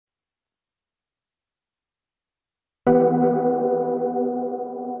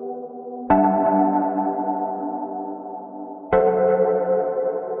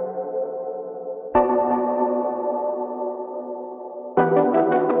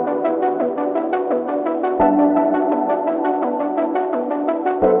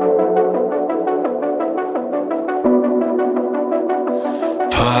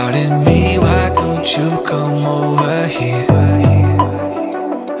you come over here?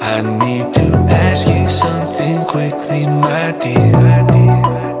 I need to ask you something quickly, my dear.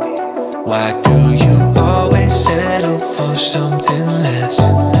 Why do you always settle for something less?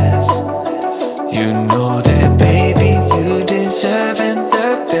 You know that, baby, you deserving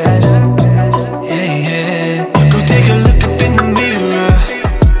the best. Yeah, yeah. Go take a look up in the mirror.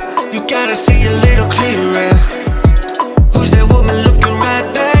 You gotta see a little clearer. Who's that woman looking right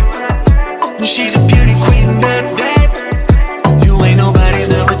back? And she's a beauty queen, bad. You ain't nobody's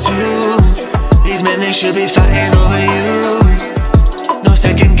number two. These men, they should be fighting over you. No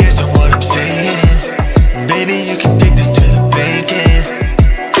second guessing what I'm saying. Baby, you can take this to the bank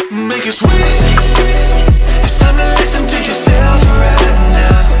and make it sweet. It's time to listen to yourself right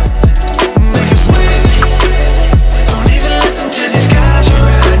now. Make it sweet. Don't even listen to these guys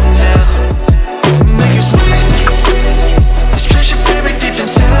right now. Make it sweet. This treasure buried deep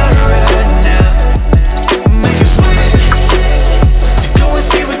inside right now. Make it sweet. So go and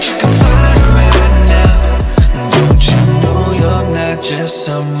see what you can find right now. Don't you know you're not just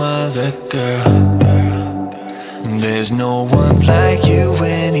some other girl? There's no one like you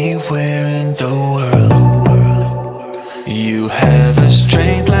anywhere in the world. You have a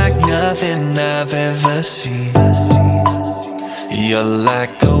strength like nothing I've ever seen. You're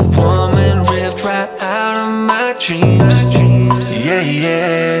like a woman ripped right out of my dreams. Yeah,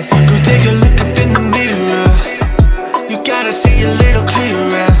 yeah. Go take a look up in the mirror. You gotta see a little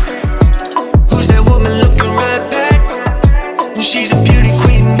clearer. Who's that woman looking right back? And she's a beauty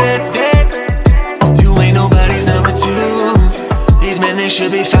queen, bad. You ain't nobody's number two. These men, they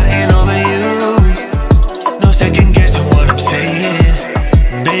should be fighting over you. No second guessing what I'm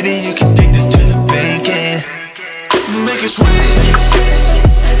saying. Baby, you can take this to the bank and make it sweet.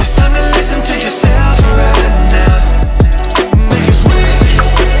 It's time to listen to yourself right now. Make it sweet.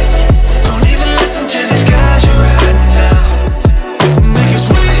 Don't even listen to these guys right now. Make it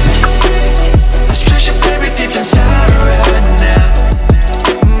sweet. This treasure buried deep inside right now.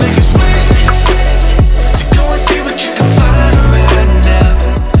 Make it sweet. So go and see what you can find right now.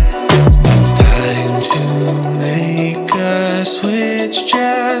 It's time to make a switch.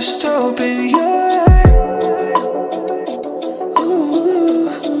 Just open your eyes. Ooh.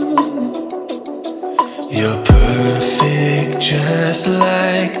 You're perfect just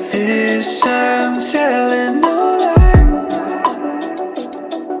like this. I'm telling no lies.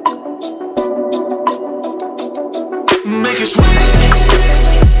 Make it sweet.